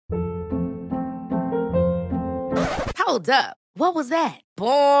Hold up. What was that?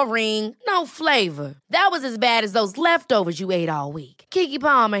 Boring. No flavor. That was as bad as those leftovers you ate all week. Keke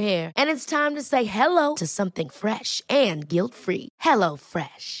Palmer here, and it's time to say hello to something fresh and guilt-free. Hello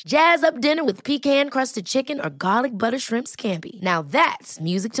Fresh. Jazz up dinner with pecan-crusted chicken or garlic butter shrimp scampi. Now that's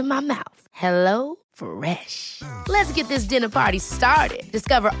music to my mouth. Hello Fresh. Let's get this dinner party started.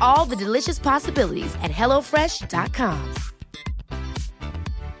 Discover all the delicious possibilities at hellofresh.com.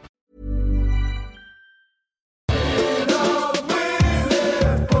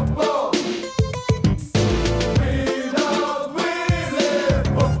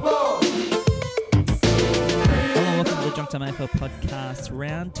 Time AFL Podcast,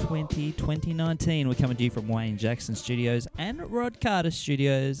 Round 20, 2019. We're coming to you from Wayne Jackson Studios and Rod Carter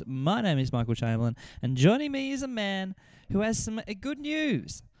Studios. My name is Michael Chamberlain, and joining me is a man who has some good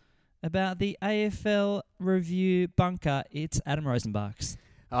news about the AFL Review bunker. It's Adam Rosenbachs.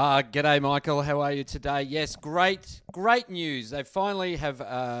 G'day, Michael. How are you today? Yes, great news. They finally have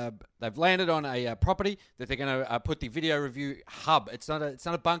they've landed on a property that they're going to put the video review hub. It's not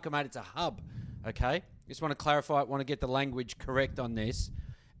a bunker, mate. It's a hub. Okay. Just want to clarify, want to get the language correct on this.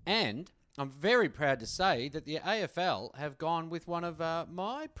 And I'm very proud to say that the AFL have gone with one of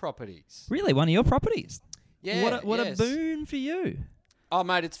my properties. Really? One of your properties? Yeah. What a boon for you. Oh,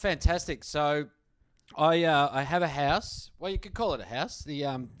 mate, it's fantastic. So I have a house. Well, you could call it a house.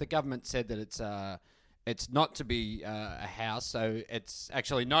 The government said that it's not to be a house, so it's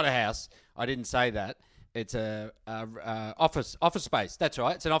actually not a house. I didn't say that. It's a office space. That's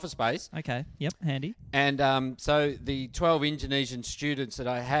right. It's an office space. Okay. Yep. Handy. And so the 12 Indonesian students that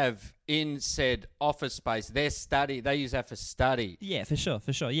I have in said office space, they use that for study. Yeah, for sure.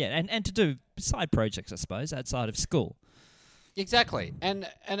 Yeah, and to do side projects, I suppose, outside of school. Exactly. And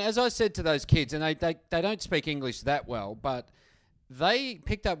as I said to those kids, and they don't speak English that well, but they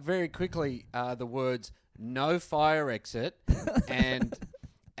picked up very quickly the words "no fire exit"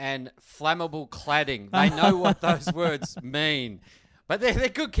 and flammable cladding. They know what those words mean. But they're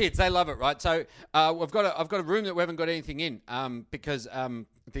good kids. They love it, right? So I've got a room that we haven't got anything in because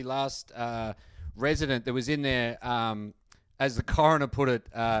the last resident that was in there, as the coroner put it,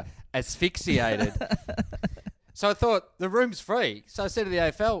 asphyxiated. So I thought, the room's free. So I said to the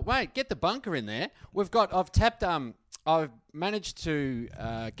AFL, mate, get the bunker in there. I've managed to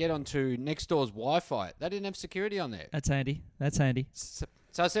get onto next door's Wi-Fi. They didn't have security on there. That's handy.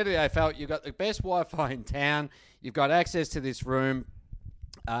 So I said to the AFL, you've got the best Wi-Fi in town. You've got access to this room.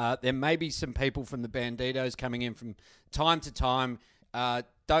 There may be some people from the Banditos coming in from time to time.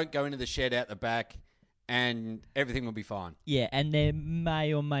 Don't go into the shed out the back, and everything will be fine. Yeah, and there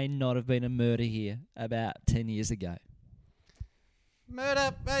may or may not have been a murder here about 10 years ago.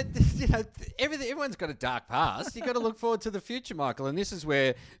 Murder, everyone's got a dark past. You've got to look forward to the future, Michael. And this is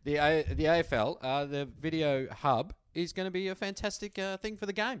where the AFL, the video hub, is going to be a fantastic thing for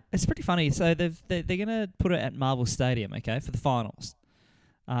the game. It's pretty funny. So they're going to put it at Marvel Stadium, okay, for the finals.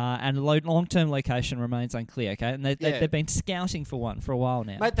 And long-term location remains unclear, okay? And they've been scouting for one for a while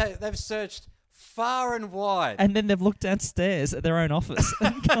now. Mate, they've searched far and wide. And then they've looked downstairs at their own office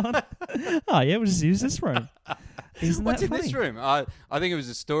and gone, oh, yeah, we'll just use this room. What's in this room? I think it was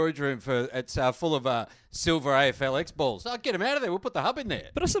a storage room it's full of silver AFLX balls. I'll get them out of there. We'll put the hub in there.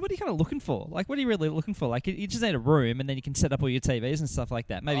 But also, what are you kind of looking for? Like, what are you really looking for? Like, you just need a room, and then you can set up all your TVs and stuff like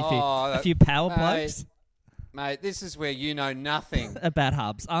that. Maybe a few power plugs. Mate, this is where you know nothing about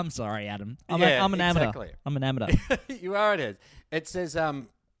hubs. I'm sorry, Adam. I'm an amateur. Exactly. I'm an amateur. You are. It says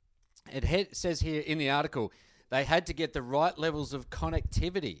says here in the article they had to get the right levels of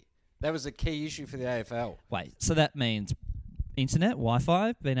connectivity. That was a key issue for the AFL. Wait, so that means internet,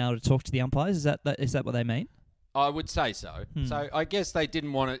 Wi-Fi, being able to talk to the umpires? Is that what they mean? I would say so. So I guess they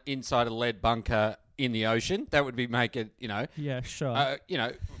didn't want it inside a lead bunker in the ocean. That would make it, Yeah, sure.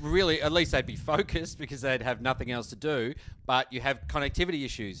 Really, at least they'd be focused because they'd have nothing else to do. But you have connectivity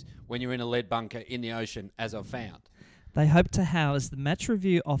issues when you're in a lead bunker in the ocean, as I've found. They hope to house the match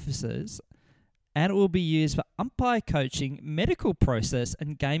review officers, and it will be used for umpire coaching, medical process,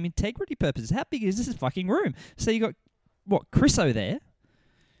 and game integrity purposes. How big is this fucking room? So you got, Chriso there.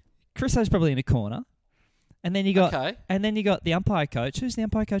 Chriso's probably in a corner. And then you got the umpire coach. Who's the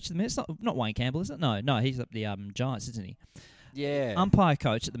umpire coach at the minute? It's not Wayne Campbell, is it? No, he's up the Giants, isn't he? Yeah. Umpire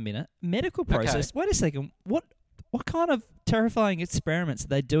coach at the minute. Medical process. Okay. Wait a second. What kind of terrifying experiments are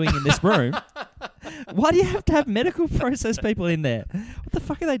they doing in this room? Why do you have to have medical process people in there? What the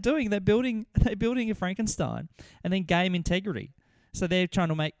fuck are they doing? They're building a Frankenstein, and then game integrity. So they're trying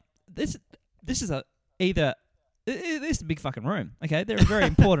to make this. This is a big fucking room. Okay, there are very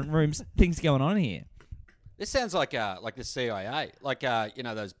important things going on here. This sounds like the CIA,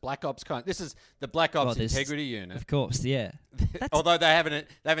 those Black Ops kind. This is the Black Ops Integrity Unit. Of course, yeah. Although they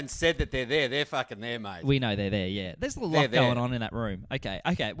haven't said that they're there. They're fucking there, mate. We know they're there, yeah. There's a lot going on in that room.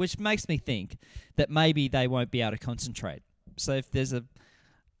 Okay, which makes me think that maybe they won't be able to concentrate. So if there's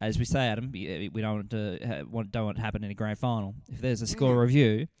as we say, Adam, we don't want it to happen in a grand final. If there's a score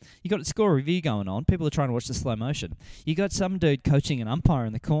review, you got a score review going on. People are trying to watch the slow motion. You got some dude coaching an umpire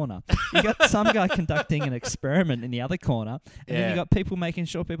in the corner. You got some guy conducting an experiment in the other corner, and then you got people making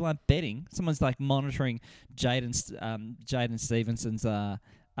sure people aren't betting. Someone's like monitoring Jaden Stevenson's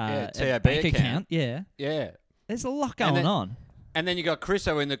TAB bank account. Yeah, There's a lot going on. And then you got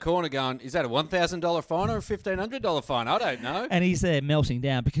Chriso in the corner going, is that a $1,000 fine or a $1,500 fine? I don't know. And he's there melting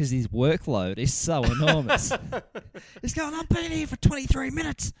down because his workload is so enormous. He's going, I've been here for 23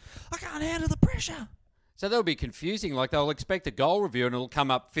 minutes. I can't handle the pressure. So that'll be confusing. Like they'll expect a goal review and it'll come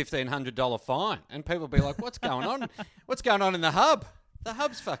up $1,500 fine. And people will be like, what's going on? What's going on in the hub? The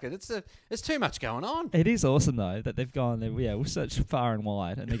hub's fucking. There's too much going on. It is awesome, though, that they've gone there. Yeah, we'll search far and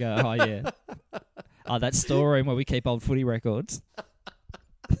wide. And they go, oh, yeah. That storeroom where we keep old footy records.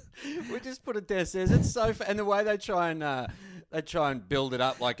 We just put it there. Says it's so, and the way they try and build it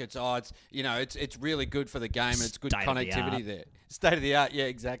up like it's really good for the game and it's good connectivity there. State of the art, yeah,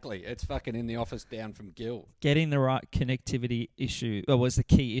 exactly. It's fucking in the office down from Gill. Getting the right connectivity issue was the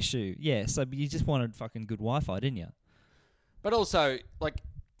key issue. Yeah, so you just wanted fucking good Wi-Fi, didn't you? But also, like,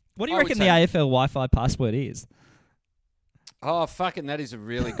 what do you reckon the AFL Wi-Fi password is? Oh, fucking, that is a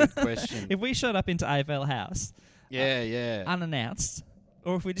really good question. If we showed up into AFL House, unannounced,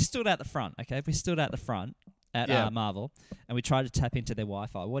 or if we just stood out the front, okay? If we stood out the front at Marvel and we tried to tap into their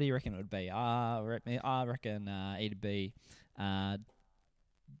Wi-Fi, what do you reckon it would be? I reckon it'd be... well,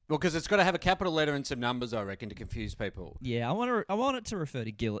 because it's got to have a capital letter and some numbers, I reckon, to confuse people. Yeah, I want it to refer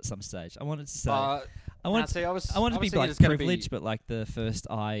to Gill at some stage. I want it to say... I want it to be like privilege, but like the first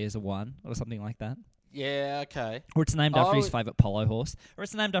I is a 1 or something like that. Yeah, okay. Or it's named after his favourite polo horse. Or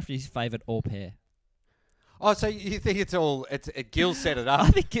it's named after his favourite au pair. Oh, so you think Gill set it up? I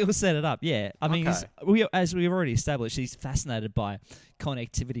think Gill set it up, yeah. I mean, as we've already established, he's fascinated by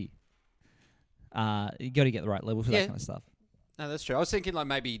connectivity. You got to get the right level for that kind of stuff. No, that's true. I was thinking like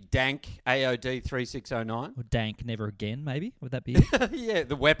maybe Dank AOD 3609. Or Dank Never Again, maybe. Would that be it? Yeah,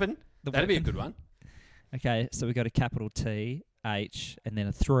 the weapon. That'd be a good one. Okay, so we got a capital T, H, and then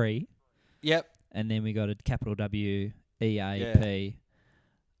a 3. Yep. And then we got a capital W, E, A, P,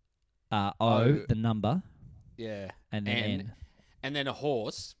 O, the number. Yeah. And then N. And then a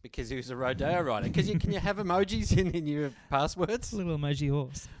horse, because he was a rodeo rider. Because can you have emojis in your passwords? A little emoji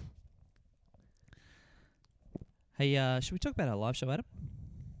horse. Hey, should we talk about our live show, Adam?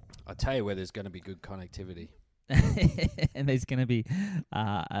 I'll tell you where there's going to be good connectivity. And there's going to be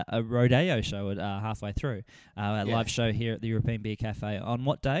a rodeo show at halfway through. A live show here at the European Beer Cafe on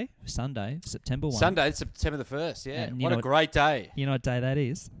what day? Sunday, September 1. Sunday, September the 1st, yeah. What a great day. You know what day that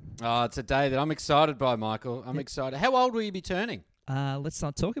is? Oh, it's a day that I'm excited by, Michael. I'm excited. How old will you be turning? Let's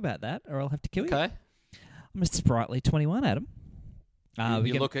not talk about that or I'll have to kill you. Okay. I'm a sprightly 21, Adam.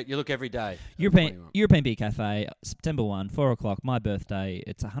 You look every day. European Beer Cafe, September 1, 4 o'clock, my birthday.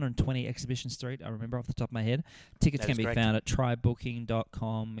 It's 120 Exhibition Street, I remember off the top of my head. Tickets can be found at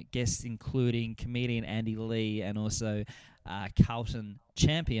trybooking.com. Guests including comedian Andy Lee and also Carlton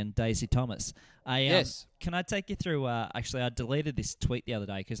champion Daisy Thomas. Yes. Can I take you through... actually, I deleted this tweet the other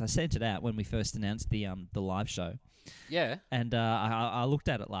day because I sent it out when we first announced the live show. Yeah. And I looked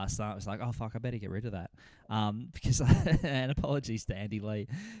at it last night. I was like, oh, fuck, I better get rid of that. Because and apologies to Andy Lee,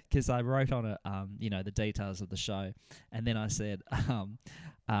 because I wrote on it, the details of the show. And then I said,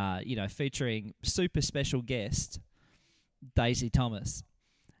 featuring super special guest, Daisy Thomas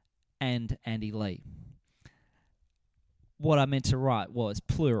and Andy Lee. What I meant to write was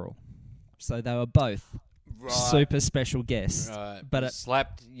plural. So they were both super special guests. Right. But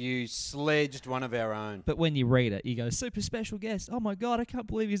you sledged one of our own. But when you read it, you go, super special guest. Oh my God, I can't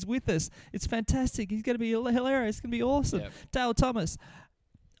believe he's with us. It's fantastic. He's going to be hilarious. It's going to be awesome. Yep. Dale Thomas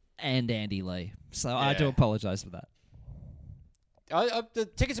and Andy Lee. So I do apologise for that. The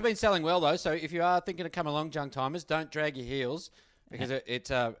tickets have been selling well, though. So if you are thinking of come along, Junk Timers, don't drag your heels because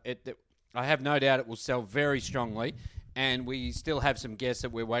I have no doubt it will sell very strongly. And we still have some guests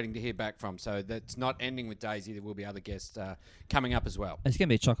that we're waiting to hear back from. So that's not ending with Daisy. There will be other guests coming up as well. It's going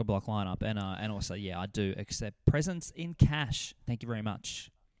to be a chock-a-block lineup. And also, I do accept presents in cash. Thank you very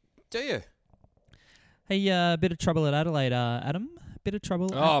much. Do you? Hey, bit of trouble at Adelaide, Adam. Bit of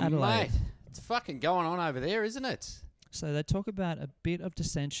trouble at Adelaide. Mate. It's fucking going on over there, isn't it? So they talk about a bit of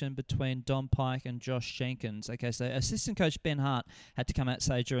dissension between Don Pike and Josh Jenkins. Okay, so assistant coach Ben Hart had to come out and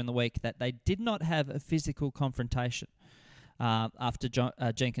say during the week that they did not have a physical confrontation after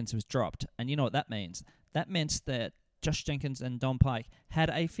Jenkins was dropped. And you know what that means? That meant that Josh Jenkins and Don Pike had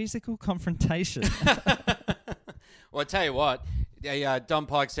a physical confrontation. Well, I tell you what, Don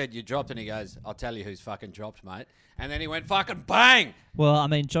Pike said you dropped, and he goes, "I'll tell you who's fucking dropped, mate." And then he went fucking bang. Well, I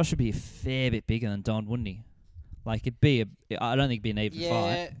mean, Josh would be a fair bit bigger than Don, wouldn't he? Like, I don't think it'd be an even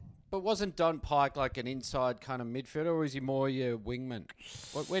fight. But wasn't Don Pike like an inside kind of midfielder, or is he more your wingman?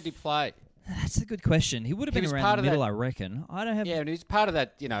 Where did he play? That's a good question. He would have been around the middle, I reckon. I don't have. Yeah, and he's part of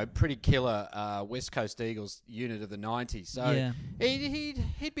that, pretty killer West Coast Eagles unit of the '90s. So Yeah.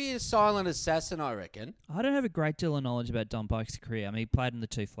 he'd be a silent assassin, I reckon. I don't have a great deal of knowledge about Don Pike's career. I mean, he played in the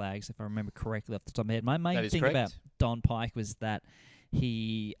Two Flags, if I remember correctly off the top of my head. My main thing about Don Pike was that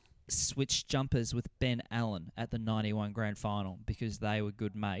he switched jumpers with Ben Allen at the '91 Grand Final because they were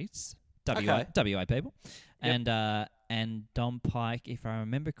good mates. WA people. Yep. And Don Pike, if I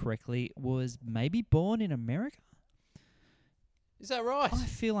remember correctly, was maybe born in America. Is that right? I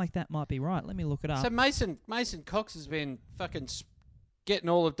feel like that might be right. Let me look it up. So Mason Cox has been fucking getting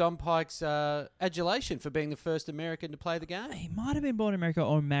all of Don Pike's adulation for being the first American to play the game. He might have been born in America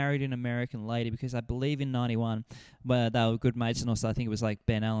or married an American lady, because I believe in '91, where they were good mates, and also I think it was like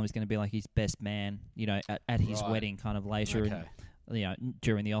Ben Allen was going to be like his best man, at his wedding kind of later. Okay.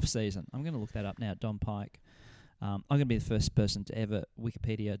 During the off season. I'm going to look that up now. Don Pike. I'm going to be the first person to ever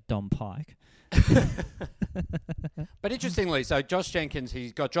Wikipedia Don Pike. But interestingly, so Josh Jenkins,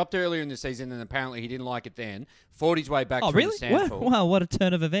 he got dropped earlier in the season, and apparently he didn't like it then. Fought his way back from the Sandford. Wow, what a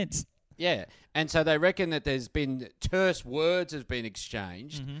turn of events. Yeah, and so they reckon that there's been terse words has been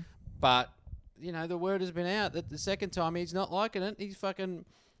exchanged, but the word has been out that the second time he's not liking it. Do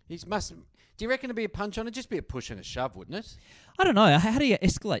you reckon it'd be a punch on? It'd just be a push and a shove, wouldn't it? I don't know. How do you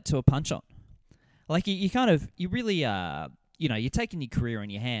escalate to a punch on? Like, you really, you're taking your career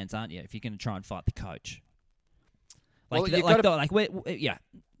in your hands, aren't you, if you're going to try and fight the coach? Like, where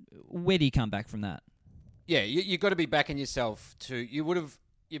do you come back from that? Yeah, you've got to be backing yourself to... You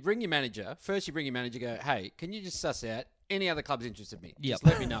bring your manager, go, "Hey, can you just suss out any other clubs interested in me? Yep. Just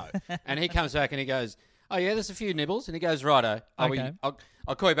let me know." And he comes back and he goes, "Oh, yeah, there's a few nibbles." And he goes, "Righto, Okay.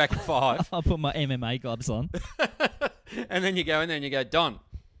 I'll call you back at 5. I'll put my MMA gloves on. And then you go in there and you go, "Don,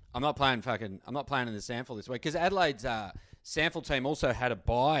 I'm not playing in the Sandford this week." Because Adelaide's Sandford team also had a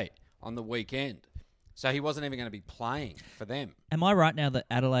bye on the weekend. So he wasn't even going to be playing for them. Am I right now that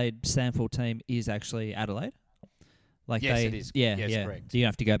Adelaide Sandford team is actually Adelaide? Like yes, it is. Yeah, yes, yeah. Correct. Do you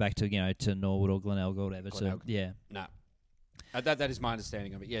have to go back to Norwood or Glenelg or whatever? Glenelg. Yeah. No. That is my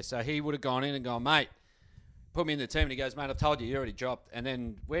understanding of it. Yeah, so he would have gone in and gone, "Mate, put me in the team." And he goes, "Mate, I've told you, you already dropped." And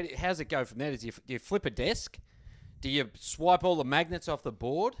then how's it go from there? Do you flip a desk? Do you swipe all the magnets off the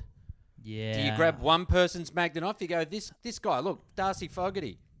board? Yeah. Do you grab one person's magnet off? You go, this guy, look, Darcy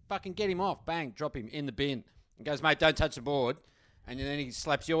Fogarty, fucking get him off. Bang, drop him in the bin. And goes, "Mate, don't touch the board." And then he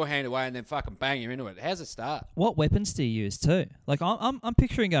slaps your hand away and then fucking bang, you're into it. How's it start? What weapons do you use too? Like, I'm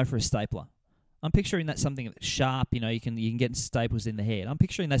picturing going for a stapler. I'm picturing that's something that's sharp. You can get staples in the head. I'm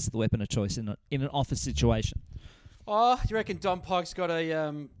picturing that's the weapon of choice in an office situation. Oh, do you reckon Don Pike's got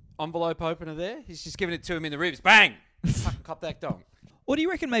a envelope opener there? He's just giving it to him in the ribs. Bang! Fucking cop that dong. Or do you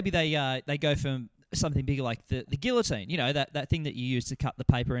reckon maybe they go for something bigger like the guillotine? That thing that you use to cut the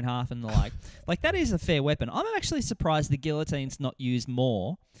paper in half and the like. Like, that is a fair weapon. I'm actually surprised the guillotine's not used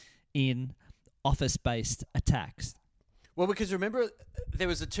more in office-based attacks. Well, because remember, there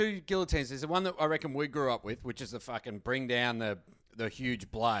was the two guillotines. There's the one that I reckon we grew up with, which is the fucking bring down the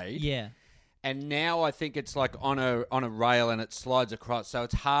huge blade. Yeah. And now I think it's like on a rail and it slides across, so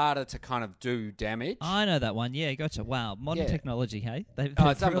it's harder to kind of do damage. I know that one. Yeah, gotcha. Wow, modern technology, hey? They've it's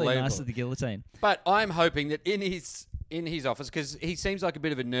really unbelievable. mastered the guillotine. But I'm hoping that in his office, because he seems like a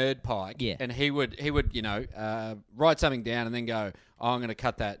bit of a nerd, Pike. Yeah. And he would write something down and then go, "Oh, I'm going to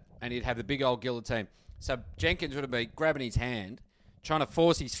cut that," and he'd have the big old guillotine. So Jenkins would have been grabbing his hand, trying to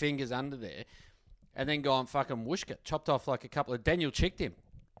force his fingers under there, and then go and fucking whooshka, chopped off like a couple of... Daniel chicked him.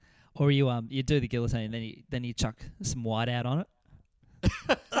 Or you do the guillotine and then you chuck some white out on it.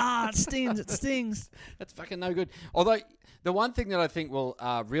 It stings! It stings! That's fucking no good. Although the one thing that I think will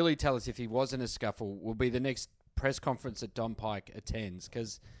really tell us if he was in a scuffle will be the next press conference that Don Pike attends.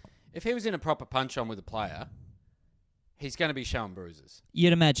 Because if he was in a proper punch on with a player, he's going to be showing bruises.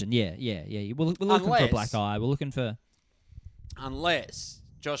 You'd imagine, yeah. We're looking for a black eye. We're looking for... Unless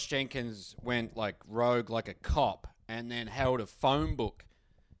Josh Jenkins went like rogue like a cop and then held a phone book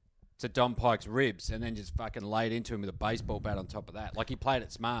to Don Pike's ribs and then just fucking laid into him with a baseball bat on top of that. Like, he played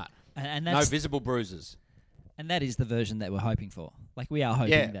it smart. And no that's, visible bruises. And that is the version that we're hoping for. Like, we are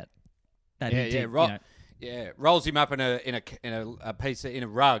hoping Yeah. that he did, Rolls him up in a piece in a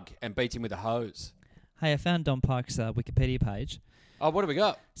rug and beats him with a hose. Hey, I found Don Pike's Wikipedia page. Oh, what do we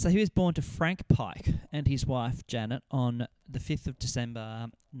got? So he was born to Frank Pike and his wife, Janet, on the 5th of December,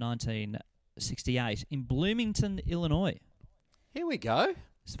 1968 in Bloomington, Illinois. Here we go.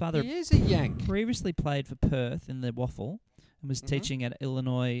 His father He is a Yank. previously played for Perth in the Waffle and was teaching at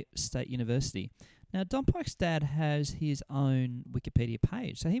Illinois State University. Now, Don Pike's dad has his own Wikipedia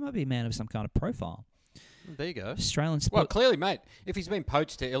page, so he might be a man of some kind of profile. There you go. Australian Well, sport. clearly, mate, if he's been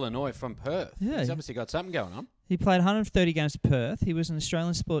poached to Illinois from Perth, Yeah. he's obviously got something going on. He played 130 games for Perth. He was an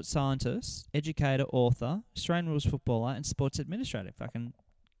Australian sports scientist, educator, author, Australian rules footballer, and sports administrator. Fucking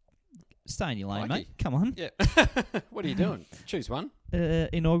stay in your lane, Crikey. mate. Come on. Yeah. What are you doing? Choose one.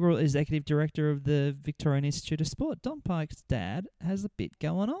 Inaugural executive director of the Victorian Institute of Sport. Don Pike's dad has a bit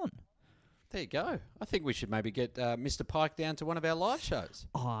going on. There you go. I think we should maybe get Mr. Pike down to one of our live shows.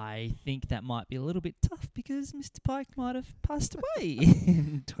 I think that might be a little bit tough because Mr. Pike might have passed away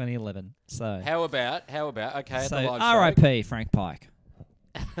in 2011. So, How about, okay, at so the live R.I.P. Frank Pike.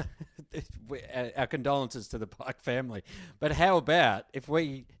 show. Our condolences to the Pike family. But how about if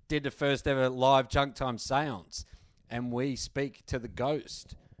we did the first ever live Junk Time seance and we speak to the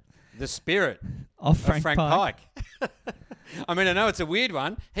ghost, the spirit Of of Frank Pike? I mean, I know it's a weird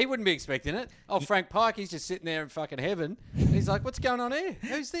one. He wouldn't be expecting it. Oh, Frank Pike, he's just sitting there in fucking heaven. And he's like, what's going on here?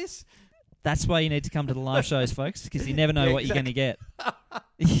 Who's this? That's why you need to come to the live shows, folks, because you never know Yeah, what you're going to get.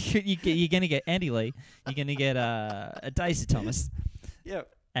 You're going to get Andy Lee. You're going to get a Daisy Thomas. Yeah.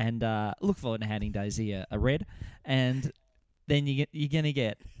 And look forward to handing Daisy a red. And then you're going to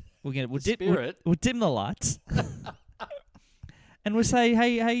get... We'll Spirit. We'll dim the lights. And we'll say,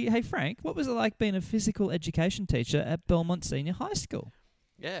 hey, Frank, what was it like being a physical education teacher at Belmont Senior High School?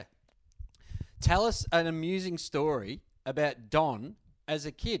 Yeah. Tell us an amusing story about Don as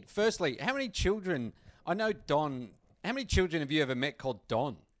a kid. Firstly, how many children... I know Don... How many children have you ever met called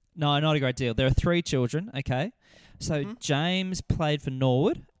Don? No, not a great deal. There are 3 children, okay? So James played for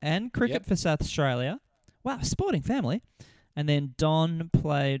Norwood and cricket for South Australia. Wow, sporting family. And then Don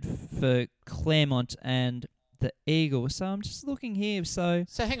played for Claremont and the Eagles. So I'm just looking here. So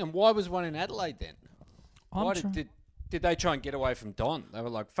hang on, why was one in Adelaide then? I'm Why try- did they try and get away from Don? They were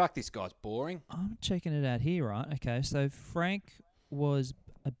like, fuck, this guy's boring. I'm checking it out here, right? Okay, so Frank was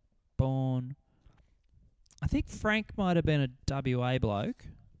born... I think Frank might have been a WA bloke.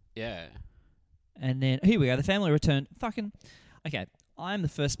 Yeah. And then, here we go, the family returned. Fucking... Okay, I'm the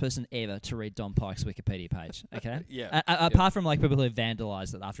first person ever to read Don Pike's Wikipedia page, okay? Yeah. Apart from, like, people who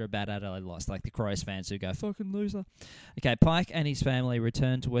vandalised it after a bad Adelaide loss, like the Crows fans who go, fucking loser. Okay, Pike and his family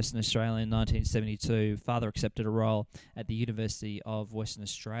returned to Western Australia in 1972. Father accepted a role at the University of Western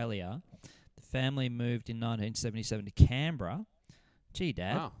Australia. The family moved in 1977 to Canberra. Gee,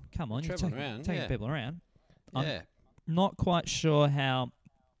 Dad, Wow. come on, you're Travelling around, taking yeah. people around. Yeah. I'm not quite sure how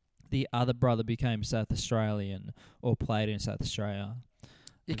the other brother became South Australian or played in South Australia.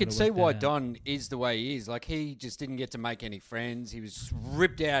 You I'm can gonna see work that why out. Don is the way he is. Like, he just didn't get to make any friends. He was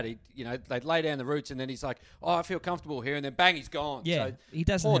ripped out. They'd lay down the roots, and then he's like, oh, I feel comfortable here. And then bang, he's gone. Yeah, So, he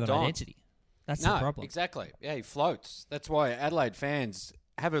doesn't poor have an Don. identity. That's no, the problem. exactly. Yeah, he floats. That's why Adelaide fans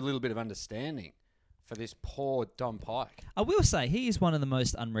have a little bit of understanding for this poor Don Pike. I will say, he is one of the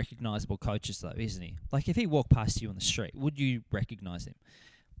most unrecognisable coaches, though, isn't he? Like, if he walked past you on the street, would you recognise him?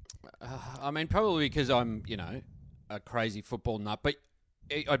 I mean, probably because I'm, a crazy football nut, but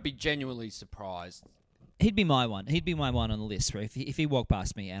I'd be genuinely surprised. He'd be my one. He'd be my one on the list. Where if he walked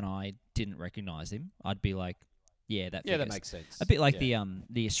past me and I didn't recognise him, I'd be like, yeah, that Yeah, that figures. makes sense. A bit like Yeah.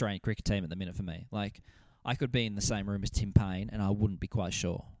 the Australian cricket team at the minute for me. Like, I could be in the same room as Tim Payne and I wouldn't be quite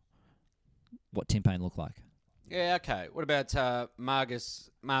sure what Tim Payne looked like. Yeah, okay. What about Marcus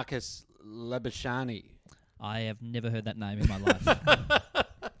Labashani? I have never heard that name in my life.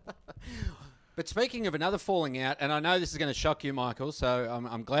 But speaking of another falling out, and I know this is going to shock you, Michael, so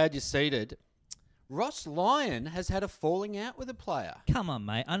I'm glad you're seated. Ross Lyon has had a falling out with a player. Come on,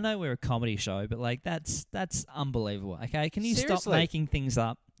 mate. I know we're a comedy show, but like that's unbelievable. Okay, can you stop Seriously. making things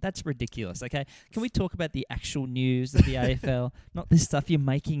up? That's ridiculous. Okay, can we talk about the actual news of the AFL, not this stuff you're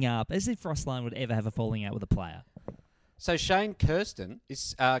making up? As if Ross Lyon would ever have a falling out with a player. So Shane Kirsten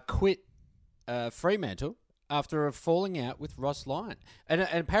is quit Fremantle after a falling out with Ross Lyon. And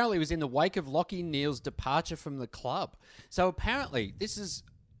apparently it was in the wake of Lachie Neale's departure from the club. So apparently this is...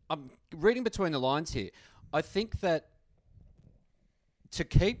 I'm reading between the lines here. I think that to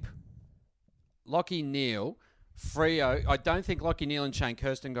keep Lachie Neale, Freo... I don't think Lachie Neale and Shane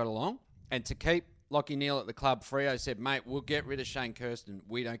Kirsten got along. And to keep Lachie Neale at the club, Freo said, mate, we'll get rid of Shane Kirsten.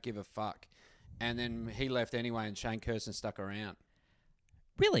 We don't give a fuck. and then he left anyway, and Shane Kirsten stuck around.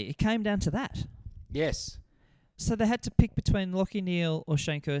 Really? It came down to that? Yes. So they had to pick between Lachie Neale or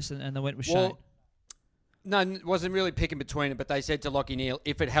Shane Kirsten, and they went with Shane? No, it wasn't really picking between it, but they said to Lachie Neale,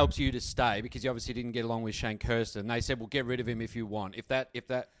 if it helps you to stay, because you obviously didn't get along with Shane Kirsten, they said, well, get rid of him if you want. If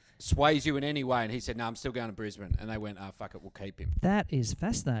that sways you in any way, and he said, no, I'm still going to Brisbane. And they went, fuck it, we'll keep him. That is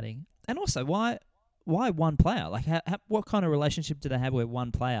fascinating. And also, why one player? Like, what kind of relationship do they have where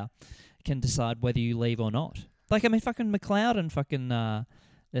one player can decide whether you leave or not? Like, I mean, fucking McLeod and fucking...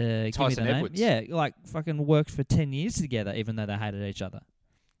 Tyson Edwards. Yeah, like, fucking worked for 10 years together, even though they hated each other.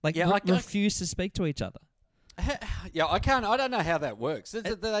 Like, refused to speak to each other. Yeah, I don't know how that works. Do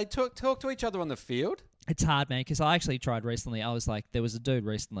they talk to each other on the field? It's hard, man, because I actually tried recently. I was like, there was a dude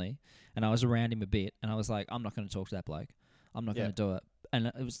recently, and I was around him a bit, and I was like, I'm not going to talk to that bloke. I'm not going to do it. And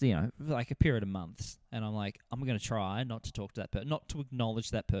it was, like a period of months. And I'm like, I'm going to try not to talk to that person, not to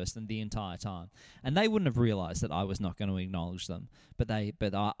acknowledge that person the entire time. And they wouldn't have realised that I was not going to acknowledge them. But I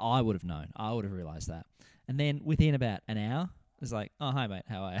would have known. I would have realised that. And then within about an hour, it was like, oh, hi, mate,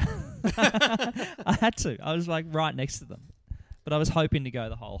 how are you? I had to. I was like right next to them. But I was hoping to go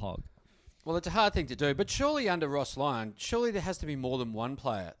the whole hog. Well, it's a hard thing to do, but surely under Ross Lyon, surely there has to be more than one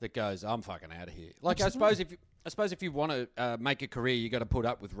player that goes, I'm fucking out of here. Like, absolutely. I suppose if you want to make a career, you got to put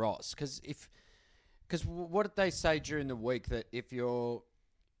up with Ross. Because what did they say during the week, that if you're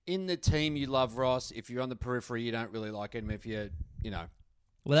in the team, you love Ross. If you're on the periphery, you don't really like him. If you're,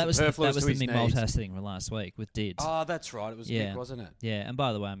 well, that was the Mick needs. Malthouse thing from last week with Dids. Oh, that's right. It was Mick, wasn't it? Yeah, and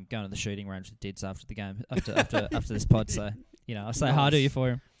by the way, I'm going to the shooting range with Dids after the game, after this pod. So I'll say hi to you for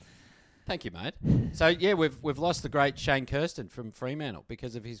him. Thank you, mate. So, yeah, we've lost the great Shane Kirsten from Fremantle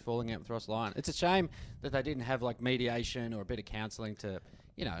because of his falling out with Ross Lyon. It's a shame that they didn't have, like, mediation or a bit of counselling to,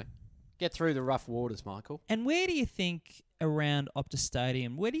 get through the rough waters, Michael. And where do you think, around Optus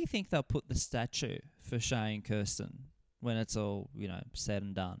Stadium, where do you think they'll put the statue for Shane Kirsten when it's all, said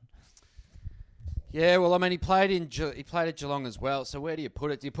and done? Yeah, well, I mean, he played at Geelong as well, so where do you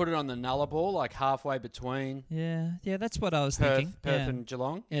put it? Do you put it on the Nullarbor, like halfway between Yeah, that's what I was thinking. Perth and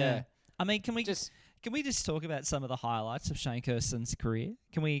Geelong? Yeah. I mean, can we just talk about some of the highlights of Shane Kirsten's career?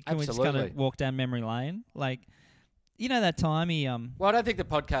 Can we just kind of walk down memory lane? Like, that time he Well, I don't think the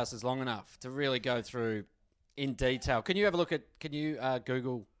podcast is long enough to really go through in detail. Can you have a look at? Can you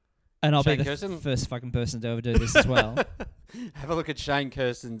Google? And I'll Shane be the Kirsten? first fucking person to ever do this as well. Have a look at Shane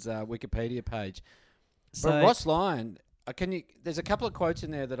Kirsten's Wikipedia page. So, but Ross Lyon, there's a couple of quotes in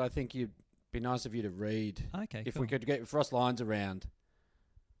there that I think you'd be nice of you to read. Okay, if cool. we could get if Ross Lyon's around.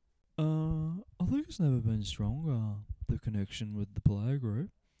 I think it's never been stronger, the connection with the player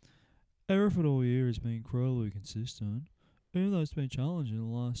group. Our effort all year has been incredibly consistent, even though it's been challenging in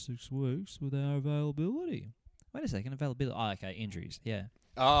the last 6 weeks with our availability. Wait a second, availability. Oh, okay, injuries, yeah.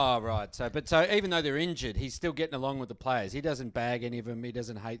 Oh, right. So even though they're injured, he's still getting along with the players. He doesn't bag any of them. He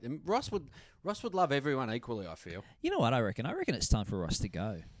doesn't hate them. Ross would love everyone equally, I feel. You know what I reckon? I reckon it's time for Ross to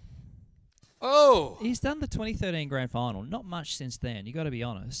go. Oh! He's done the 2013 grand final. Not much since then, you got to be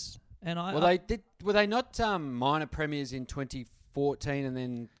honest. And were they not minor premiers in 2014 and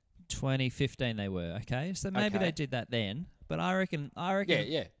then 2015 they were, okay? So maybe they did that then, but I reckon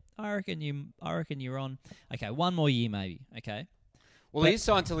Yeah. I reckon you're on one more year maybe, okay? Well, he's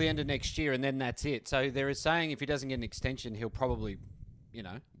signed till the end of next year, and then that's it. So there is saying if he doesn't get an extension, he'll probably,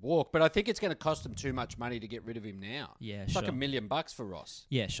 walk. But I think it's going to cost them too much money to get rid of him now. Yeah, it's sure. like $1 million for Ross.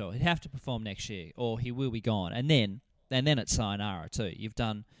 Yeah, sure. He'd have to perform next year, or he will be gone. And then it's sayonara too. You've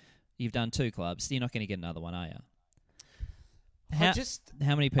done 2 clubs. You're not going to get another one, are you?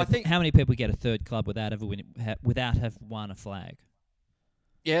 How many people get a third club without have won a flag?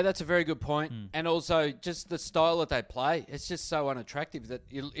 Yeah, that's a very good point. And also, just the style that they play, it's just so unattractive that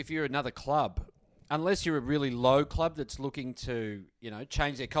if you're another club, unless you're a really low club that's looking to,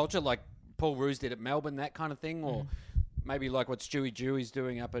 change their culture, like Paul Roos did at Melbourne, that kind of thing, or maybe like what Stewie Dewey's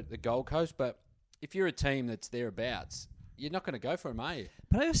doing up at the Gold Coast. But if you're a team that's thereabouts, you're not going to go for him, are you?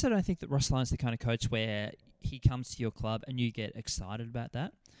 But I also don't think that Ross Lyon's the kind of coach where he comes to your club and you get excited about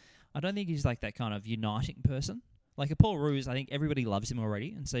that. I don't think he's like that kind of uniting person. Like a Paul Roos, I think everybody loves him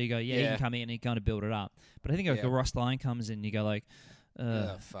already, and so you go, he can come in and he kind of build it up. But I think if a Ross Lyon comes in, you go like,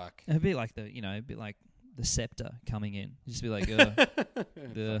 fuck. A bit like the Scepter coming in. You just be like,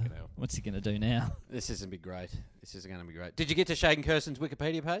 what's he gonna do now? This isn't be great. This isn't going to be great. Did you get to Shane Kirsten's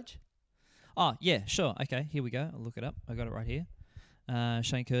Wikipedia page? Oh yeah, sure. Okay, here we go. I'll look it up. I got it right here.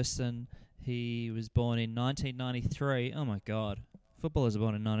 Shane Kirsten. He was born in 1993. Oh my God, footballers are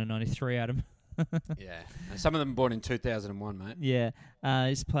born in 1993, Adam. Yeah, some of them born in 2001, mate. Yeah,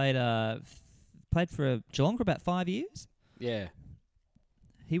 he's played for Geelong for about 5 years. Yeah,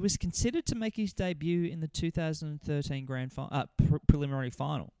 He was considered to make his debut in the 2013 preliminary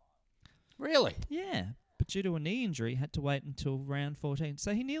final. Really? Yeah, but due to a knee injury, had to wait until round 14.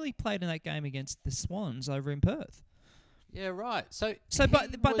 So he nearly played in that game against the Swans over in Perth. Yeah, right. So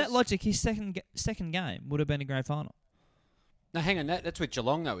by that logic, his second game would have been a grand final. Now, hang on. That's with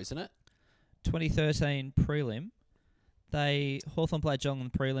Geelong, though, isn't it? 2013 prelim. Hawthorn played Geelong in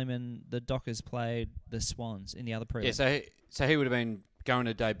the prelim, and the Dockers played the Swans in the other prelim. Yeah, so he would have been going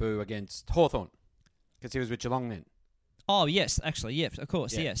to debut against Hawthorn because he was with Geelong then. Oh, yes, actually, yes, of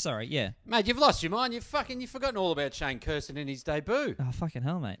course, yeah, sorry, yeah. Mate, you've lost your mind. You've forgotten all about Shane Kirsten in his debut. Oh, fucking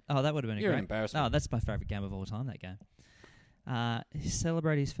hell, mate. Oh, that would have been You're great. an embarrassment. Oh, that's my favourite game of all time, that game. He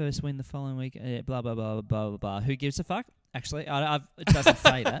celebrated his first win the following week, blah, blah, blah, blah, blah, blah. Who gives a fuck? Actually, it doesn't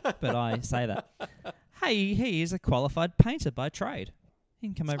say that, but I say that. Hey, he is a qualified painter by trade. He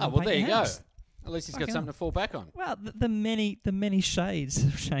can come over and paint there your you house. go. At least he's got Fucking something to fall back on. Well, the many shades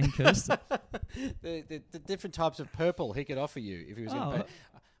of Shane Kirsten. the different types of purple he could offer you if he was going to pay.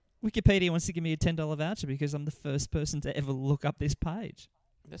 Wikipedia wants to give me a $10 voucher because I'm the first person to ever look up this page.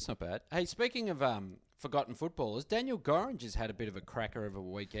 That's not bad. Hey, speaking of forgotten footballers, Daniel Gorringe has had a bit of a cracker of a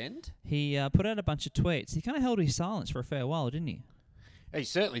weekend. He put out a bunch of tweets. He kind of held his silence for a fair while, didn't he? He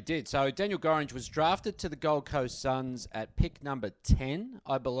certainly did. So Daniel Gorringe was drafted to the Gold Coast Suns at pick number 10,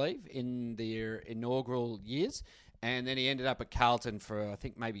 I believe, in their inaugural years. And then he ended up at Carlton for, I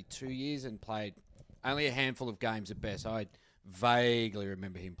think, maybe 2 years and played only a handful of games at best. I vaguely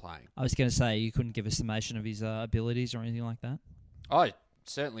remember him playing. I was going to say, you couldn't give a summation of his abilities or anything like that? I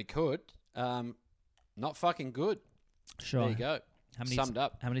certainly could. Not fucking good. Sure. There you go. Summed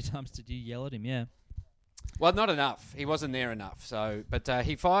up. How many times did you yell at him? Yeah. Well, not enough. He wasn't there enough. But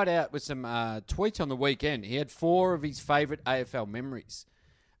he fired out with some tweets on the weekend. He had 4 of his favourite AFL memories.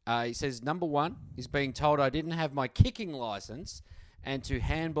 He says, number 1 is being told I didn't have my kicking licence and to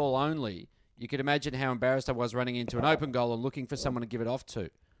handball only. You could imagine how embarrassed I was running into an open goal and looking for someone to give it off to.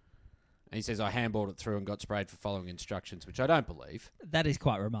 And he says, I handballed it through and got sprayed for following instructions, which I don't believe. That is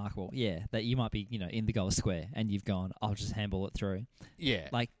quite remarkable, yeah, that you might be, in the goal square and you've gone, I'll just handball it through. Yeah.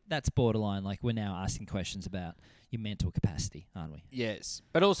 Like, that's borderline. Like, we're now asking questions about your mental capacity, aren't we? Yes.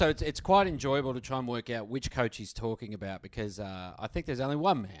 But also, it's quite enjoyable to try and work out which coach he's talking about because I think there's only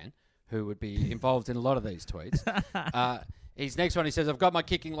one man who would be involved in a lot of these tweets. His next one, he says, I've got my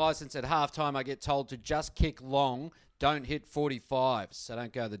kicking licence. At halftime, I get told to just kick long. Don't hit 45s, so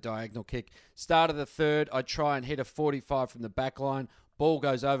don't go the diagonal kick. Start of the third, I try and hit a 45 from the back line. Ball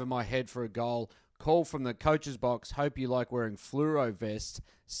goes over my head for a goal. Call from the coach's box. Hope you like wearing fluoro vests.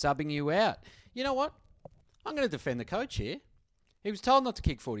 Subbing you out. You know what? I'm going to defend the coach here. He was told not to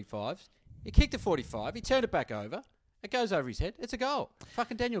kick 45s. He kicked a 45. He turned it back over. It goes over his head. It's a goal.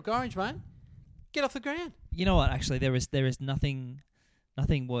 Fucking Daniel Gorringe, mate. Get off the ground. You know what? Actually, there is nothing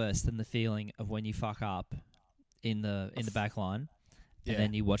worse than the feeling of when you fuck up in the back line, and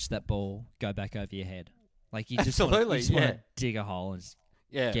then you watch that ball go back over your head. Like you just want to dig a hole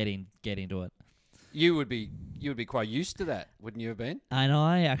and get into it. You would be quite used to that, wouldn't you have been? And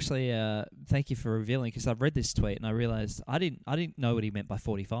I actually thank you for revealing because I've read this tweet and I realised I didn't know what he meant by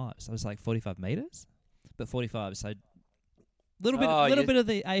 45s. I was like 45 meters, but 45. So little bit of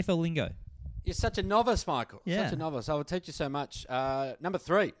the AFL lingo. You're such a novice, Michael. Yeah. Such a novice. I will teach you so much. Number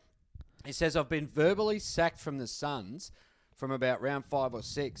 3. He says, I've been verbally sacked from the Suns from about round 5 or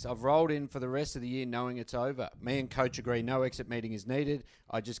 6. I've rolled in for the rest of the year knowing it's over. Me and coach agree no exit meeting is needed.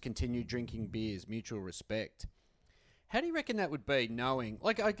 I just continue drinking beers. Mutual respect. How do you reckon that would be knowing?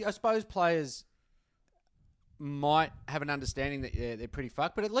 Like, I suppose players might have an understanding that they're pretty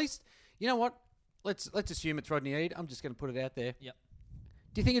fucked, but at least, you know what? Let's assume it's Rodney Eade. I'm just going to put it out there. Yep.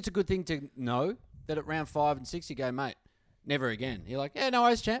 Do you think it's a good thing to know that at round 5 and 6 you go, mate, never again? You're like, yeah, no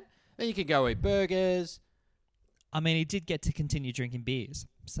worries, champ. Then you can go eat burgers. I mean, he did get to continue drinking beers,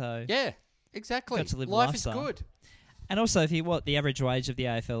 so yeah, exactly. Got to live life is good. And also, the average wage of the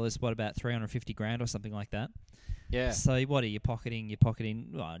AFL is about $350,000 or something like that. Yeah. So what are you pocketing? You're pocketing,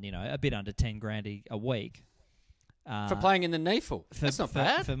 well, a bit under $10,000 a week for playing in the NEAFL. That's not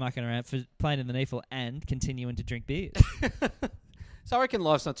bad for mucking around, for playing in the NEAFL and continuing to drink beers. So I reckon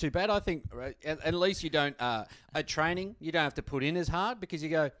life's not too bad. I think at least you don't at training you don't have to put in as hard because you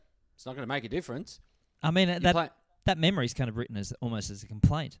go, it's not going to make a difference. I mean that memory's kind of written as almost as a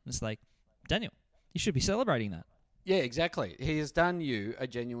complaint. It's like, Daniel, you should be celebrating that. Yeah, exactly. He has done you a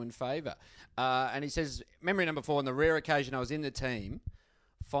genuine favour. And he says, memory number 4, on the rare occasion I was in the team,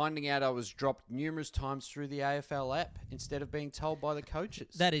 finding out I was dropped numerous times through the AFL app instead of being told by the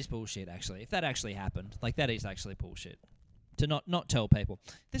coaches. That is bullshit, actually. If that actually happened, that is actually bullshit. to not tell people.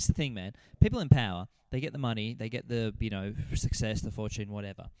 This is the thing, man. People in power, they get the money, they get the success, the fortune,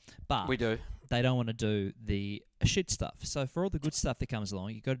 whatever. But We do. they don't want to do the shit stuff. So for all the good stuff that comes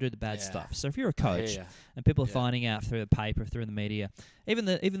along, you got to do the bad Yeah. stuff. So if you're a I hear coach ya. and people are Yeah. finding out through the paper, through the media, even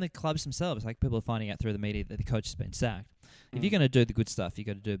the clubs themselves, like people are finding out through the media that the coach has been sacked. If you're going to do the good stuff, you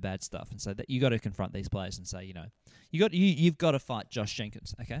got to do the bad stuff, and so that you got to confront these players and say, you've got to fight Josh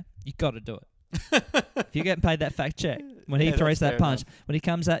Jenkins. Okay, you got to do it. If you're getting paid that fact check when he Yeah, throws that's that fair punch, when he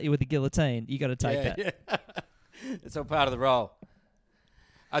comes at you with the guillotine, you got to take that. Yeah. It's all part of the role.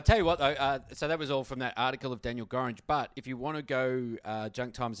 I'll tell you what, though. So that was all from that article of Daniel Gorringe. But if you want to go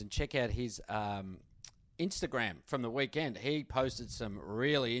Junk Times and check out his Instagram from the weekend, he posted some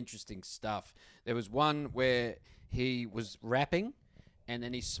really interesting stuff. There was one where he was rapping, and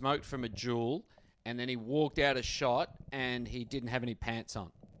then he smoked from a jewel, and then he walked out a shot, and he didn't have any pants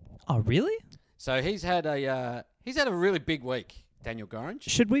on. Oh, really? So he's had a really big week, Daniel Gorringe.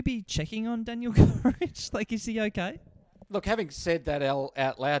 Should we be checking on Daniel Gorringe? Like, is he okay? Look, having said that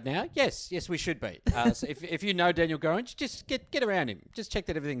out loud now, yes, we should be. So if you know Daniel Gorringe, just get around him. Just check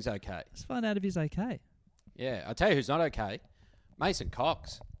that everything's okay. Let's find out if he's okay. Yeah, I'll tell you who's not okay. Mason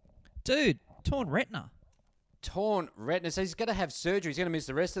Cox. Dude, torn retina. Torn retina. So he's going to have surgery. He's going to miss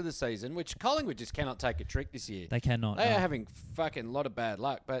the rest of the season, which Collingwood just cannot take a trick this year. They cannot. They no. are having fucking lot of bad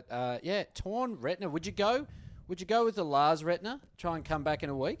luck. But, yeah, torn retina. Would you go with the Lars retina? Try and come back in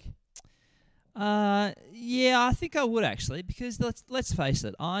a week? Yeah, I think I would actually, because let's face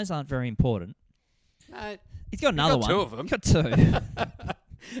it, eyes aren't very important. No. He's got another got one. two of them. He's got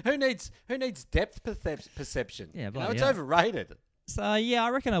two. Who needs depth perception? Yeah, You know, bloody it's hell. overrated. So yeah, I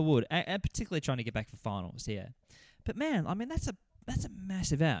reckon I would, and particularly trying to get back for finals. Yeah, but man, I mean that's a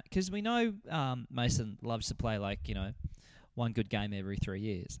massive out, because we know Mason loves to play one good game every 3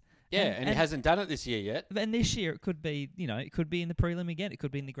 years. Yeah, and he hasn't done it this year yet. And this year it could be it could be in the prelim again. It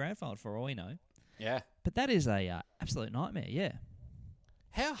could be in the grand final for all we know. Yeah. But that is a absolute nightmare. Yeah.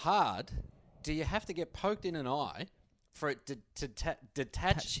 How hard do you have to get poked in an eye for it to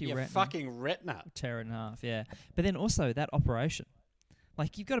detach Touch your your retina. fucking retina? Tear it in half, yeah. But then also that operation,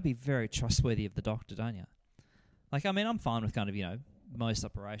 like you've got to be very trustworthy of the doctor, don't you? Like, I mean, I'm fine with kind of, most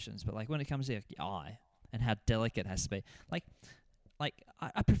operations, but like when it comes to your eye and how delicate it has to be, like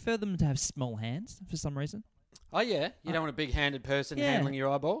I prefer them to have small hands for some reason. Oh, yeah? You don't want a big-handed person Yeah. handling your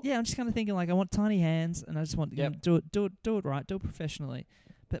eyeball? Yeah, I'm just kind of thinking like I want tiny hands, and I just want Yep. do it right, do it professionally.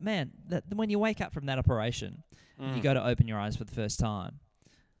 But man, when you wake up from that operation, you go to open your eyes for the first time,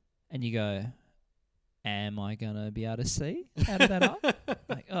 and you go, "Am I gonna be able to see out of that eye?"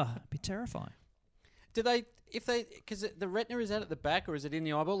 Like, it'd be terrifying. Because the retina is out at the back, or is it in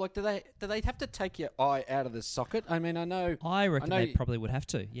the eyeball? Like, do they have to take your eye out of the socket? I mean, I reckon know they y- probably would have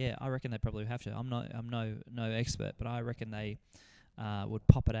to. Yeah, I reckon they probably would have to. I'm no expert, but I reckon they would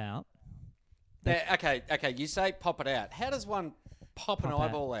pop it out. Okay. You say pop it out. How does one pop an Pop out.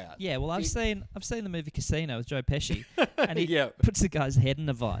 eyeball out? Yeah, well, I've You- seen the movie Casino with Joe Pesci, and he Yeah. puts the guy's head in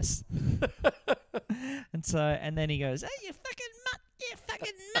a vice, and then he goes, "Hey, you fucking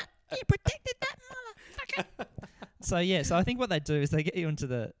mutt, you protected that motherfucker." So I think what they do is they get you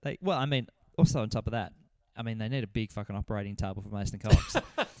into also on top of that, I mean, they need a big fucking operating table for Mason Cox.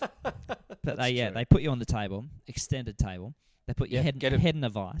 But they put you on the table, extended table. They put your get head in a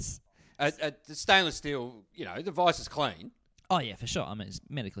vice. The stainless steel, the vice is clean. Oh yeah, for sure. I mean, it's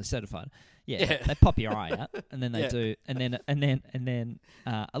medically certified. Yeah, Yeah. they pop your eye out, and then they Yeah. do, and then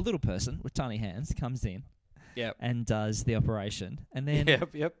a little person with tiny hands comes in, Yep. and does the operation, and then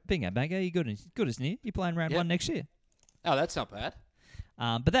Yep. bingo bango, you're good as new. You're playing round Yep. one next year. Oh, that's not bad.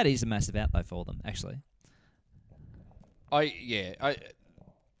 But that is a massive outlay for them, actually. I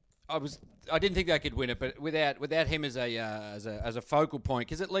didn't think they could win it, but without him as a focal point,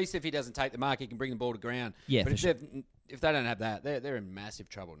 because at least if he doesn't take the mark, he can bring the ball to ground. Yeah, but for if they don't have that, they're in massive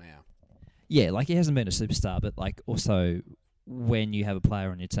trouble now. Yeah, like he hasn't been a superstar, but like also when you have a player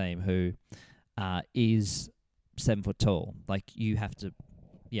on your team who is 7 foot tall, like you have to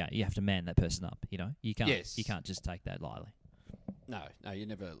man that person up. You can't just take that lightly. No, you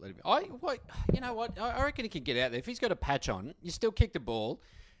never let him. You know what? I reckon he can get out there. If he's got a patch on, you still kick the ball.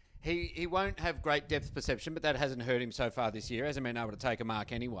 He won't have great depth perception, but that hasn't hurt him so far this year. Hasn't been able to take a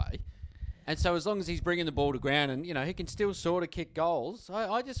mark anyway. And so as long as he's bringing the ball to ground and, he can still sort of kick goals,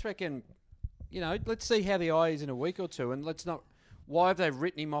 I just reckon, let's see how the eye is in a week or two, and let's not... Why have they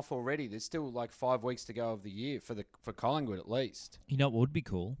written him off already? There's still like 5 weeks to go of the year for Collingwood at least. You know what would be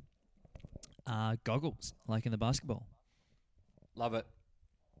cool? Goggles, like in the basketball. Love it.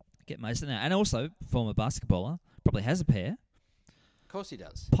 Get Mason out. And also, former basketballer, probably has a pair. Of course he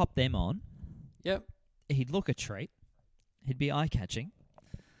does. Pop them on. Yep. He'd look a treat. He'd be eye-catching.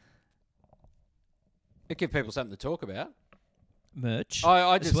 It give people something to talk about. Merch.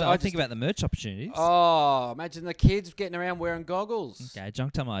 I think about the merch opportunities. Oh, imagine the kids getting around wearing goggles. Okay,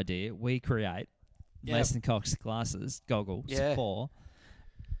 junk time idea. We create Mason Cox glasses, goggles for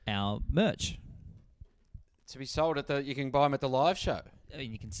our merch. To be sold you can buy them at the live show. And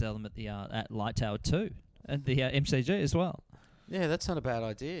you can sell them at Light Tower 2 and the MCG as well. Yeah, that's not a bad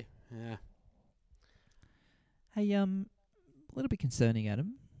idea. Yeah. Hey, a little bit concerning,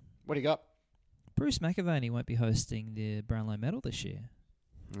 Adam. What do you got? Bruce McAvaney won't be hosting the Brownlow Medal this year.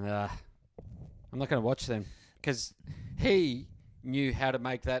 I'm not going to watch them because he knew how to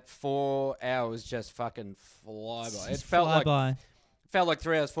make that 4 hours just fucking fly by. It felt like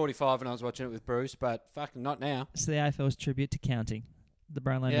 3 hours 45 when I was watching it with Bruce, but fucking not now. It's the AFL's tribute to counting, the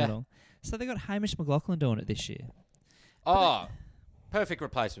Brownlow Medal. So they got Hamish McLaughlin doing it this year. Oh, perfect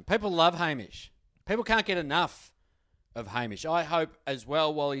replacement. People love Hamish. People can't get enough of Hamish. I hope as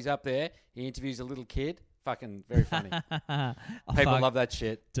well while he's up there, he interviews a little kid. Fucking very funny. People love that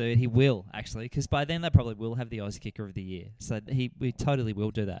shit. Dude, he will, actually, because by then they probably will have the Aussie Kicker of the Year. So we totally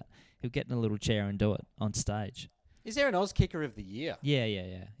will do that. He'll get in a little chair and do it on stage. Is there an Oz Kicker of the Year?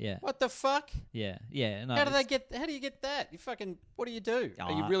 Yeah. What the fuck? Yeah. No, how do you get that? You fucking, what do you do?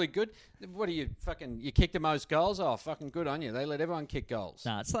 Are you really good? What do you you kick the most goals? Oh, fucking good on you. They let everyone kick goals.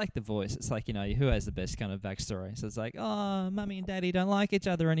 Nah, it's like The Voice. It's like, who has the best kind of backstory. So it's like, oh, mummy and daddy don't like each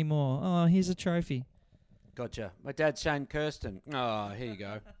other anymore. Oh, here's a trophy. Gotcha. My dad's Shane Kirsten. Oh, here you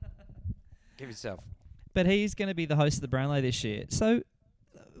go. Give yourself. But he's going to be the host of the Brownlow this year. So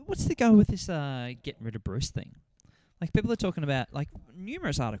what's the go with this getting rid of Bruce thing? Like, people are talking about, like,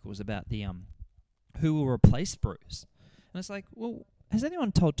 numerous articles about the who will replace Bruce. And it's like, well, has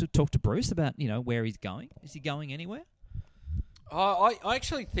anyone talked to Bruce about, where he's going? Is he going anywhere? I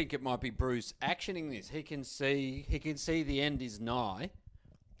actually think it might be Bruce actioning this. He can see the end is nigh,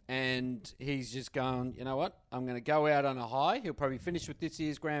 and he's just going, you know what? I'm going to go out on a high. He'll probably finish with this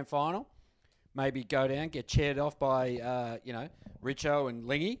year's grand final. Maybe go down, get chaired off by, Richo and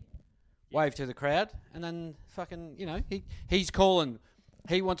Lingy. Wave to the crowd, and then fucking, he's calling.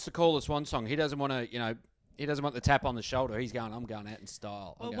 He wants to call the swan song. He doesn't want to, he doesn't want the tap on the shoulder. He's going, I'm going out in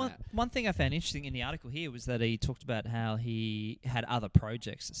style. Well, one thing I found interesting in the article here was that he talked about how he had other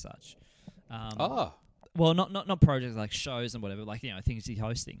projects as such. Well, not projects like shows and whatever, like, things he's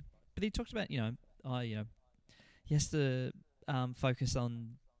hosting. But he talked about, he has to focus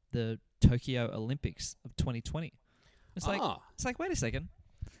on the Tokyo Olympics of 2020. It's like, wait a second.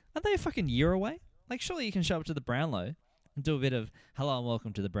 Aren't they a fucking year away? Like, surely you can show up to the Brownlow and do a bit of, hello and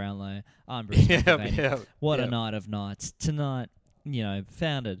welcome to the Brownlow. I'm Bruce McAvaney. What a night of nights. Tonight, named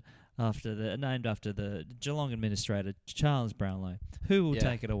after the Geelong administrator, Charles Brownlow. Who will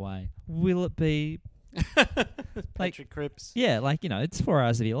take it away? Will it be... Patrick Cripps. Yeah, it's 4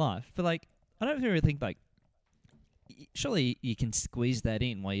 hours of your life. But, I don't really think, surely you can squeeze that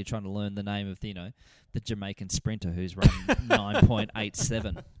in while you're trying to learn the name of, the Jamaican sprinter who's run 9.87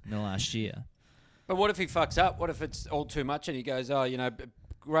 in the last year. But what if he fucks up? What if it's all too much and he goes,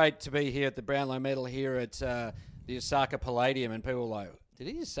 great to be here at the Brownlow Medal here at the Osaka Palladium, and people are like, did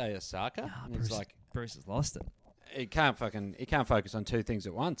he just say Osaka? And Bruce, Bruce has lost it. He can't focus on two things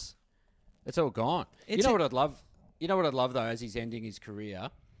at once. It's all gone. You know what I'd love? You know what I'd love, though, as he's ending his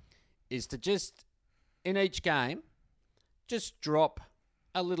career, is to just, in each game, just drop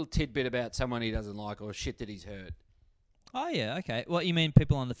a little tidbit about someone he doesn't like or shit that he's heard. Oh, yeah, okay. What, you mean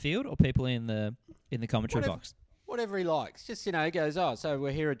people on the field or people in the commentary box? Whatever he likes. Just, he goes, so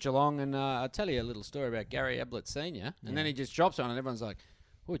we're here at Geelong, and I'll tell you a little story about Gary Ablett Sr. And then he just drops on, and everyone's like,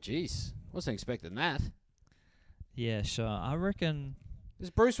 oh, jeez, wasn't expecting that. Yeah, sure. I reckon... Because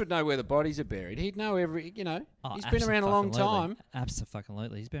Bruce would know where the bodies are buried. He'd know he's been around a long time.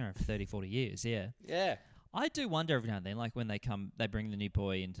 Absolutely. He's been around for 30, 40 years, yeah. Yeah. I do wonder every now and then, like when they bring the new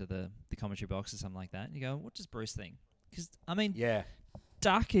boy into the commentary box or something like that, and you go, what does Bruce think? Because,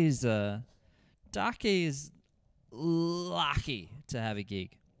 Duck is lucky to have a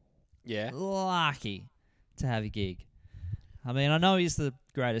gig. Yeah. Lucky to have a gig. I mean, I know he's the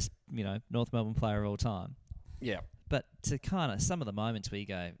greatest, North Melbourne player of all time. Yeah. But to kind of, some of the moments where you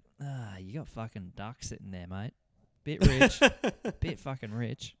go, you got fucking Duck sitting there, mate. Bit rich. Bit fucking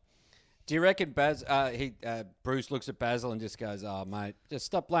rich. Do you reckon Bruce looks at Basil and just goes, "Oh, mate, just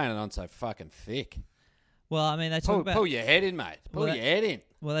stop laying it on so fucking thick." Well, I mean, they talk about pull your head in, mate. Pull your head in.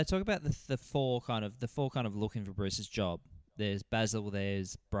 Well, they talk about the four kind of looking for Bruce's job. There's Basil,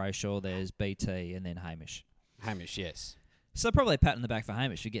 there's Brayshaw, there's BT, and then Hamish. Hamish, yes. So probably a pat on the back for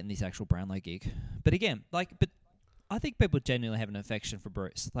Hamish for getting this actual Brownlow gig. But again, I think people genuinely have an affection for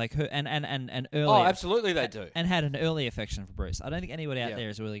Bruce, like who, and early. Oh, absolutely, they do. And had an early affection for Bruce. I don't think anybody out Yeah. there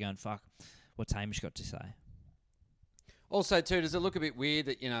is really going, fuck, what's Hamish got to say? Also, too, does it look a bit weird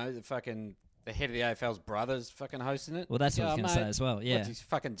that the head of the AFL's brother's fucking hosting it? Well, that's what I was Yeah, going to say mate, as well. Yeah. What's his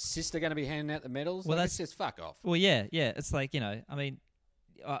fucking sister going to be handing out the medals? Well, Like, that's it's just fuck off. Well, yeah. It's like, I mean,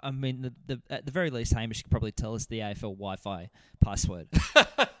 at the very least, Hamish could probably tell us the AFL Wi-Fi password.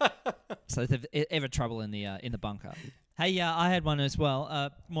 So if there's ever trouble in the bunker. Hey, I had one as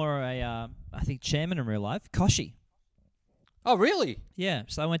well. More I think chairman in real life, Koshy. Oh, really? Yeah.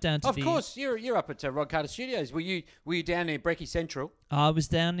 So I went down to Of course, you're up at Rod Carter Studios. Were you down near Brecky Central? I was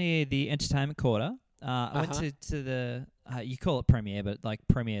down near the entertainment quarter. I went to the you call it premiere, but like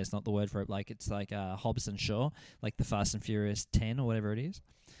premiere is not the word for it. Like it's like Hobbs and Shaw, like the Fast and Furious 10 or whatever it is.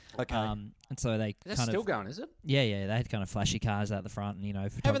 Okay. And so they That's still going, is it? Yeah. They had kind of flashy cars out the front,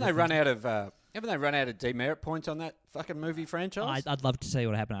 and Haven't they run out of demerit points on that fucking movie franchise? I'd love to see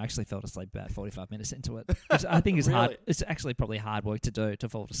what happened. I actually fell asleep about 45 minutes into it. Which I think it's hard. Really? It's actually probably hard work to do to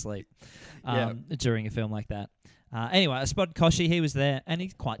fall asleep Yeah. during a film like that. Anyway, I spotted Koshy. He was there, and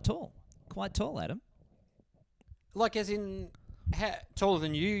he's quite tall, Adam. Like as in taller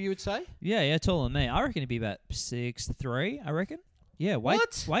than you would say? Yeah, taller than me. I reckon he'd be about 6'3", I reckon. Yeah, way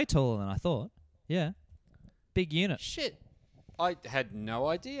taller than I thought. Yeah. Big unit. Shit. I had no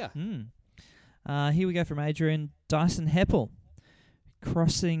idea. Here we go from Adrian. Dyson Heppel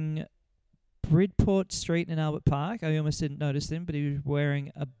crossing Bridport Street in Albert Park. I almost didn't notice him, but he was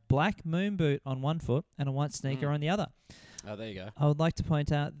wearing a black moon boot on one foot and a white sneaker on the other. Oh, there you go. I would like to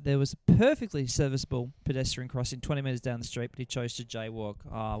point out there was a perfectly serviceable pedestrian crossing 20 metres down the street, but he chose to jaywalk.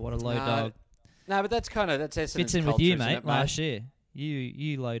 Oh, what a low dog. No, but that's Essendon's Fits in culture, with you, isn't mate, it, last year.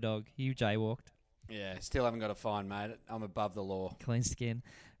 You low dog. You jaywalked. Yeah, still haven't got a fine, mate. I'm above the law. Clean skin.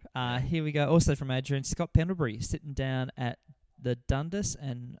 Here we go. Also from Adrian, Scott Pendlebury sitting down at the Dundas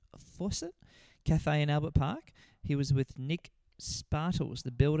and Fawcett Cafe in Albert Park. He was with Nick Spartles,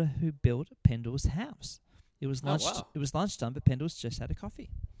 the builder who built Pendle's house. It was lunch. wow. It was lunchtime, but Pendle's just had a coffee.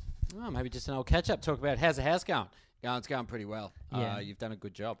 Oh, maybe just an old catch-up. Talk about how's the house going? It's going pretty well. Yeah. You've done a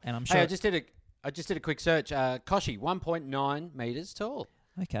good job. And I'm sure. Hey, I just did a quick search. Koshy, 1.9 metres tall.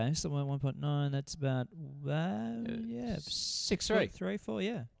 Okay, so 1.9. That's about 6'3". 3, 4.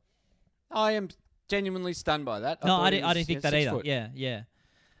 Yeah. I am genuinely stunned by that. No, thought I he didn't was, think that 6 either. foot. Yeah.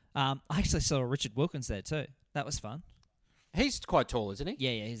 I actually saw Richard Wilkins there too. That was fun. He's quite tall, isn't he?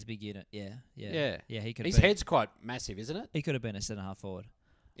 Yeah. He's a big unit. Yeah. He could. His have been, head's quite massive, isn't it? He could have been a centre half forward.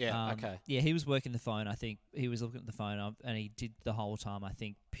 Yeah. Okay. Yeah, he was working the phone. I think he was looking at the phone, and he did the whole time. I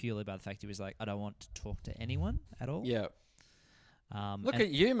think purely by the fact he was like, I don't want to talk to anyone at all. Yeah. Look at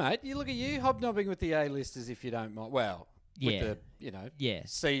you, mate. Look at you hobnobbing with the A-listers if you don't mind. Well, Yeah. with the Yeah.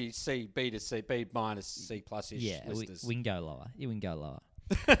 B to C, B minus C plus ish Yeah, listers. we can go lower. We can go lower.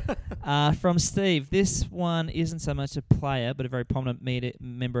 From Steve, this one isn't so much a player, but a very prominent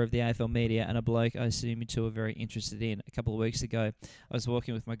member of the AFL media and a bloke I assume you two are very interested in. A couple of weeks ago, I was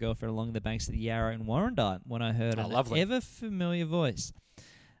walking with my girlfriend along the banks of the Yarra in Warrandyte when I heard an lovely. ever-familiar voice.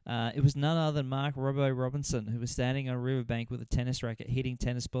 It was none other than Mark Robbo Robinson, who was standing on a riverbank with a tennis racket, hitting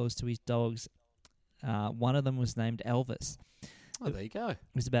tennis balls to his dogs. One of them was named Elvis. Oh, there you go. It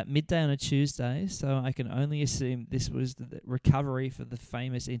was about midday on a Tuesday, so I can only assume this was the recovery for the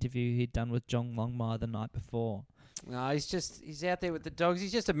famous interview he'd done with John Longmire the night before. No, he's out there with the dogs.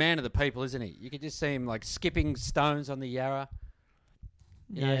 He's just a man of the people, isn't he? You could just see him like skipping stones on the Yarra.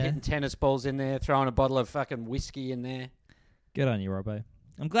 You know, hitting tennis balls in there, throwing a bottle of fucking whiskey in there. Good on you, Robbo.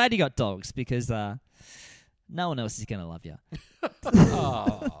 I'm glad you got dogs because no one else is going to love you.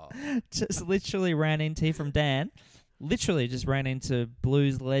 Oh. Just literally ran into from Dan. Literally just ran into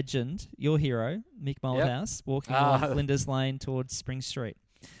Blues legend, your hero, Mick Malthouse, walking along Flinders Lane towards Spring Street.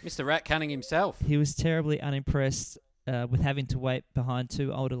 Mr. Rat Cunning himself. He was terribly unimpressed with having to wait behind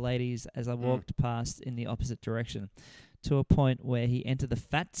two older ladies as I walked past in the opposite direction, to a point where he entered the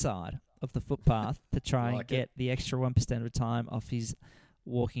fat side of the footpath to try and get the extra 1% of the time off his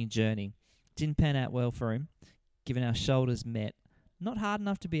walking journey. Didn't pan out well for him, given our shoulders met. Not hard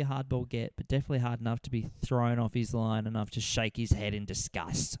enough to be a hardball get, but definitely hard enough to be thrown off his line enough to shake his head in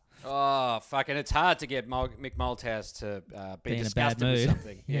disgust. Oh, fucking! It's hard to get Mick Malthouse to be disgusted with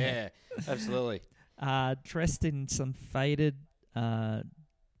something. Yeah, absolutely. Dressed in some faded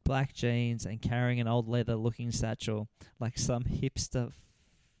black jeans and carrying an old leather-looking satchel like some hipster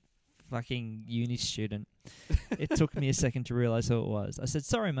fucking uni student. It took me a second to realise who it was. I said,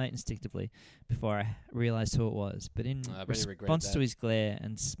 sorry, mate, instinctively, before I realised who it was. But in response to his glare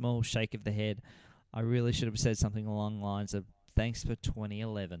and small shake of the head, I really should have said something along the lines of, thanks for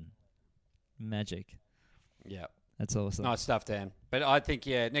 2011. Magic. Yeah. That's awesome. Nice stuff, Dan. But I think,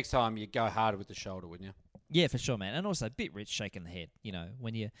 next time you go harder with the shoulder, wouldn't you? Yeah, for sure, man. And also a bit rich shaking the head,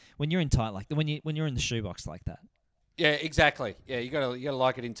 when you're in tight like when you're in the shoebox like that. Yeah, exactly. Yeah, you gotta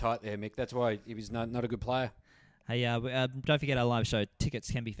like it in tight there, Mick. That's why he was not a good player. Hey, don't forget our live show. Tickets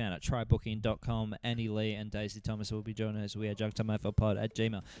can be found at trybooking.com. Annie Lee and Daisy Thomas will be joining us. We are JunkTimeAFLPod at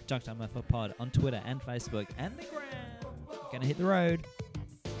Gmail. JunkTimeAFLPod on Twitter and Facebook and the gram. Gonna hit the road.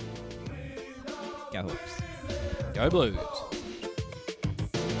 Go Hawks. Go Blues.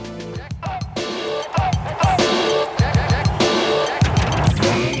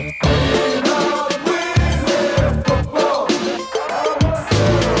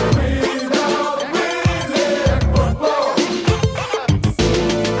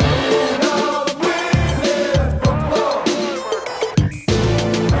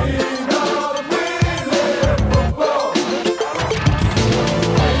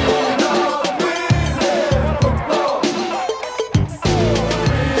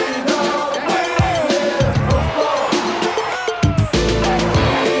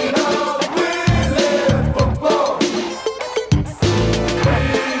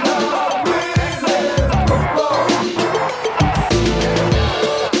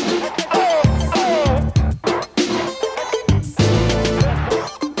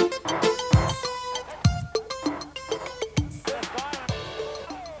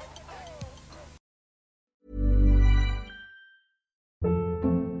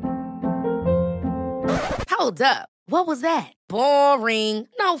 Hold up. What was that? Boring.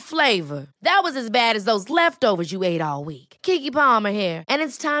 No flavor. That was as bad as those leftovers you ate all week. Keke Palmer here. And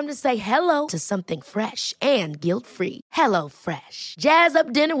it's time to say hello to something fresh and guilt-free. Hello Fresh. Jazz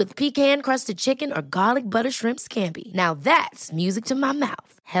up dinner with pecan-crusted chicken or garlic butter shrimp scampi. Now that's music to my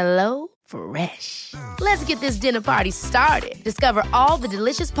mouth. Hello Fresh. Let's get this dinner party started. Discover all the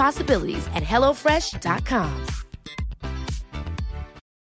delicious possibilities at HelloFresh.com.